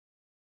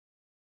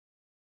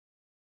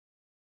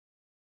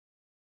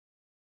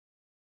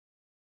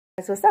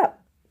Guys, what's up?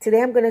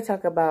 Today I'm going to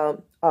talk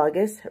about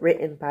August,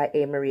 written by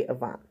Amarie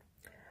Avant.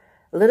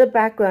 A little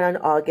background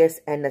on August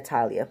and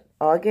Natalia.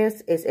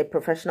 August is a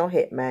professional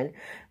hitman.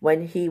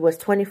 When he was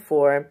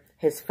 24,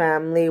 his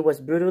family was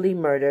brutally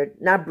murdered.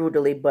 Not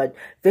brutally, but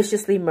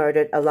viciously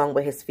murdered along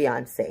with his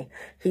fiancée.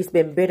 He's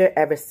been bitter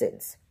ever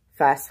since.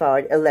 Fast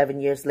forward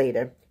 11 years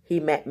later. He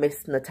met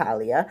Miss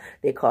Natalia.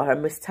 They call her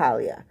Miss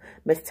Talia.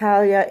 Miss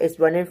Talia is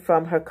running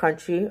from her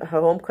country,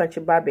 her home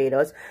country,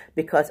 Barbados,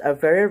 because a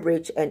very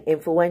rich and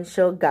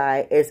influential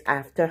guy is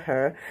after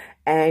her,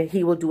 and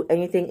he will do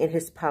anything in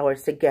his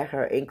powers to get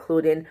her,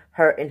 including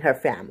her and her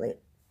family.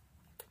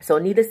 So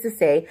needless to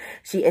say,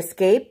 she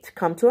escaped,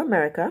 come to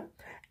America,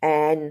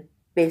 and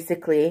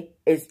basically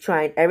is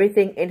trying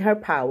everything in her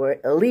power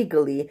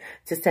illegally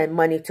to send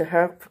money to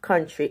her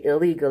country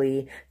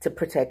illegally to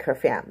protect her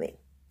family.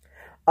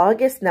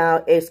 August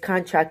now is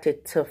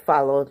contracted to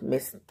follow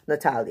Miss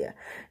Natalia.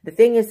 The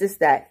thing is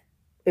that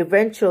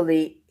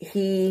eventually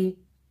he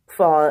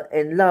fall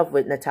in love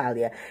with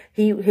Natalia.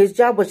 His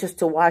job was just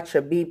to watch her,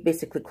 be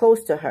basically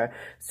close to her.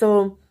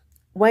 So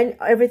when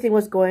everything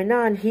was going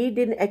on, he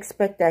didn't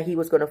expect that he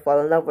was going to fall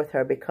in love with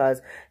her,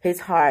 because his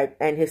heart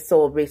and his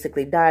soul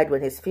basically died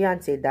when his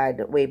fiancée died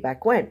way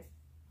back when.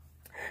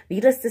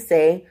 Needless to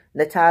say,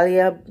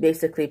 Natalia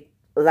basically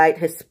light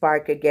his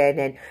spark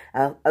again,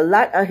 and a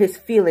lot of his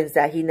feelings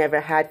that he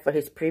never had for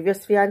his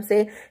previous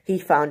fiancée, he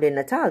found in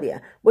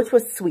Natalia, which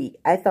was sweet.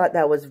 I thought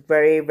that was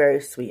very, very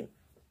sweet.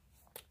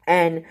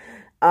 And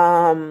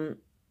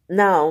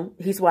now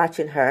he's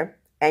watching her,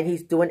 and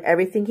he's doing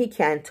everything he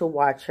can to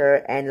watch her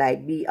and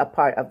like be a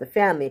part of the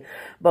family.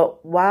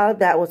 But while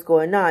that was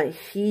going on,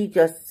 he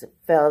just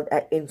felt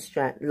an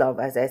instant love,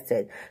 as I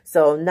said.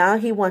 So now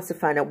he wants to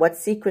find out what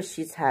secrets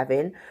she's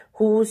having,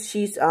 who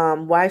she's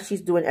why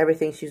she's doing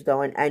everything she's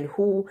doing, and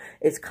who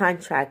is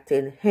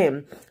contracting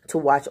him to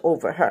watch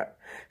over her.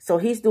 So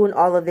he's doing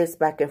all of this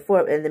back and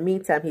forth. In the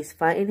meantime, he's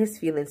fighting his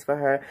feelings for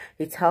her.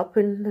 He's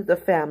helping the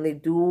family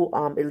do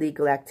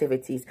illegal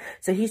activities.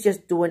 So he's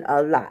just doing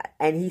a lot,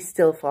 and he's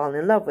still falling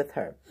in love with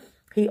her.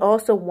 He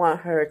also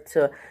wants her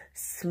to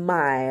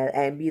smile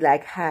and be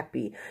like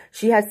happy.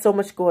 She has so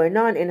much going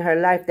on in her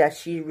life that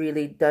she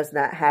really does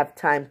not have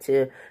time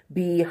to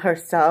be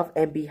herself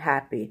and be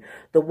happy.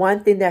 The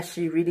one thing that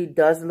she really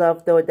does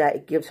love, though,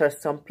 that gives her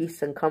some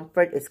peace and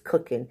comfort, is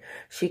cooking.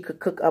 She could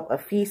cook up a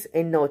feast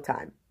in no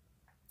time.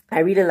 I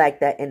really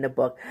like that in the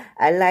book.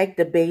 I like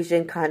the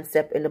Bayesian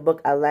concept in the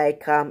book. I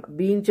like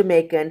being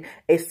Jamaican.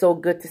 It's so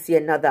good to see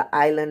another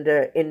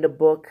islander in the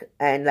book.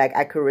 And like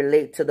I could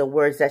relate to the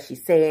words that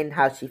she's saying,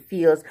 how she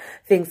feels,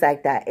 things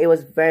like that. It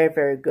was very,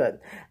 very good.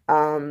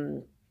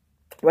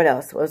 What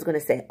else? What was I going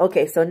to say?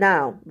 Okay, so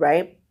now,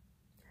 right?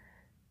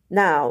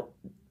 Now,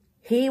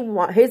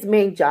 his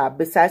main job,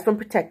 besides from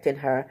protecting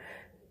her,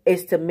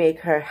 is to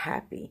make her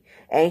happy.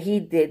 And he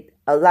did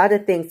a lot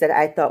of things that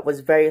I thought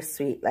was very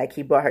sweet. Like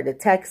he brought her to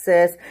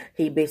Texas.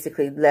 He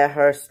basically let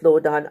her slow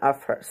down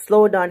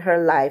her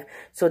life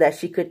so that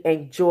she could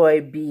enjoy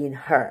being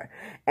her.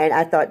 And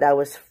I thought that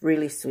was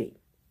really sweet.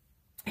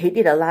 He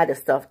did a lot of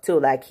stuff too.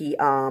 Like he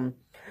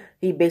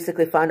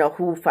basically found out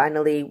who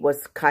finally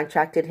was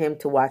contracted him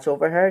to watch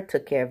over her,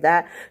 took care of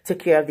that, took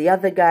care of the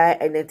other guy,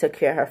 and then took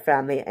care of her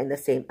family in the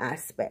same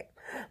aspect.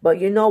 But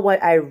you know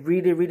what I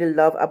really, really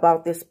love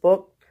about this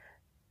book?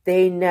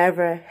 They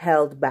never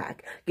held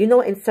back. You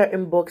know, in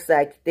certain books,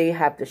 like they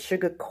have the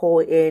sugar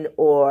coating,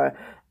 or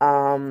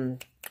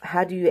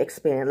how do you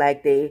explain it?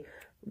 Like they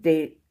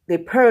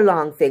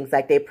prolong things,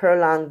 like they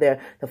prolong the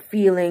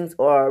feelings,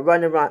 or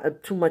run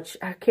around too much.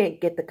 I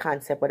can't get the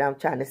concept what I'm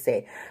trying to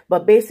say,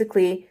 but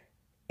basically,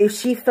 if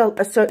she felt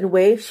a certain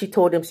way, she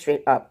told him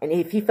straight up. And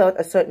if he felt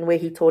a certain way,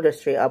 he told her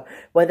straight up.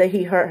 Whether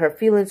he hurt her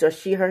feelings or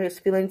she hurt his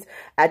feelings,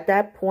 at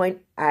that point,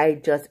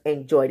 I just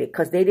enjoyed it.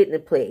 Because they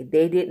didn't play.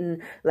 They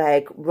didn't,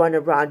 like, run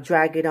around,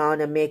 drag it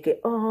on and make it,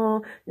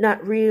 oh,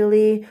 not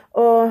really,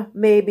 or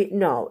maybe.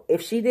 No.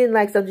 If she didn't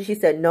like something, she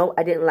said, no,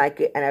 I didn't like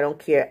it, and I don't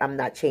care. I'm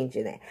not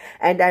changing it.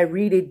 And I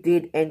really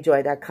did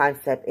enjoy that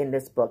concept in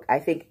this book. I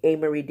think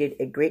Amarie did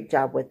a great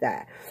job with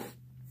that.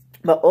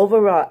 But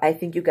overall, I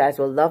think you guys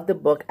will love the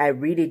book. I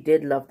really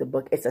did love the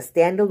book. It's a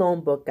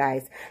standalone book,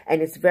 guys.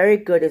 And it's very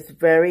good. It's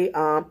very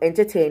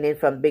entertaining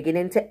from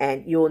beginning to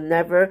end. You'll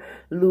never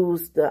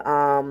lose the,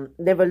 I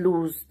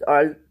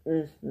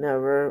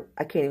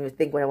can't even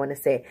think what I want to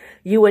say.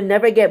 You will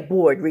never get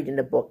bored reading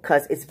the book,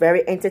 because it's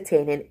very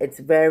entertaining. It's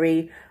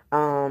very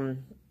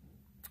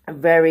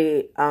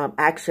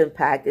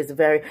action-packed.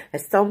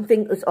 It's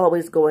something is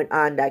always going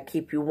on that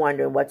keep you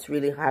wondering what's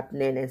really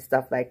happening and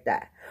stuff like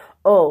that.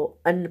 Oh,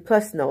 and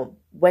plus note,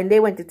 when they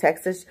went to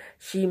Texas,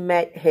 she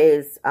met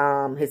his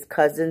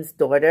cousin's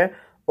daughter.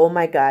 Oh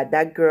my God,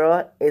 that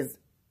girl is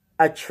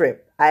a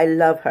trip. I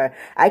love her.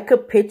 I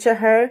could picture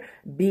her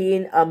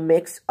being a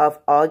mix of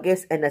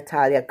August and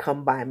Natalia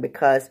combined,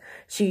 because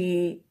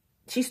she's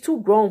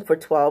too grown for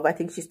 12. I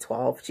think she's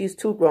 12. She's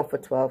too grown for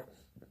 12.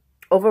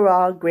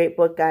 Overall, great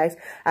book, guys.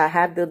 I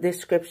have the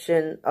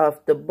description of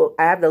the book.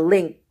 I have the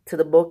link to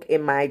the book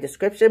in my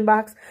description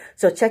box.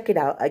 So check it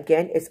out.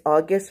 Again, it's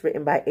August,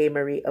 written by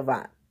Amarie,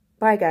 Avant.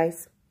 Bye,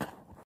 guys.